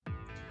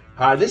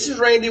Hi, this is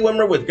Randy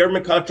Wimmer with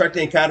Government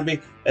Contracting Academy,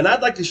 and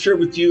I'd like to share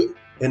with you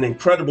an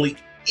incredibly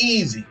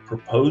easy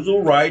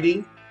proposal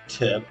writing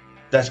tip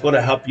that's going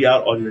to help you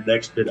out on your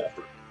next bid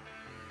effort.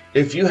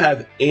 If you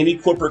have any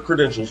corporate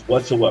credentials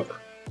whatsoever,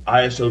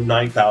 ISO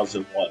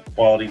 9001,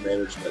 Quality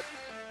Management,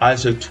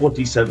 ISO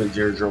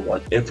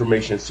 27001,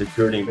 Information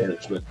Security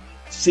Management,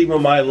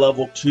 CMMI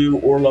Level 2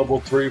 or Level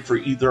 3 for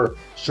either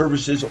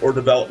services or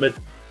development,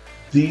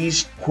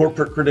 these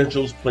corporate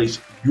credentials place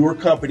your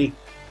company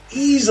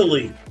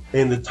easily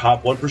in the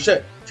top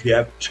 1%. If you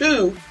have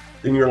two,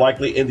 then you're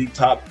likely in the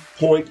top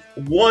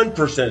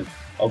 0.1%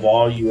 of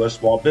all U.S.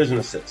 small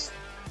businesses.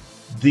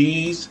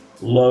 These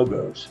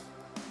logos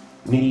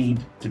need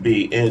to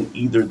be in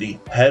either the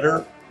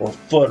header or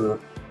footer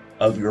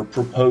of your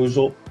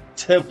proposal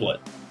template.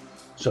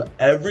 So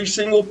every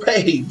single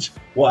page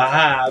will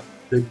have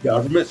the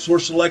Government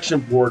Source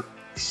Selection Board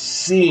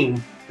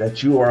seeing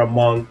that you are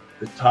among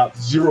the top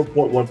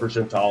 0.1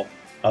 percentile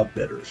of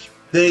bidders.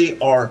 They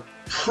are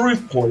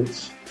proof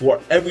points for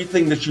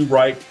everything that you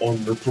write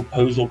on your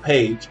proposal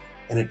page,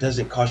 and it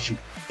doesn't cost you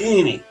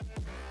any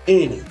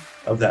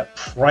of that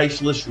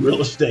priceless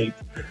real estate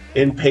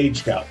in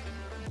page count.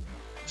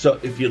 So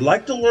if you'd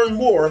like to learn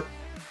more,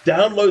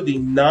 download the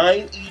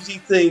 9 easy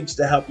things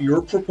to help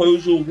your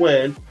proposal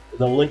win,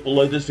 the link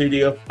below this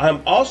video.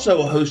 I'm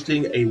also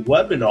hosting a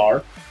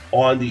webinar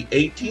on the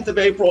 18th of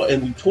April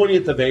and the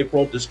 20th of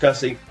April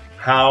discussing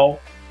how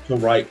to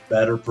write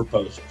better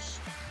proposals.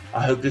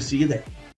 I hope to see you there.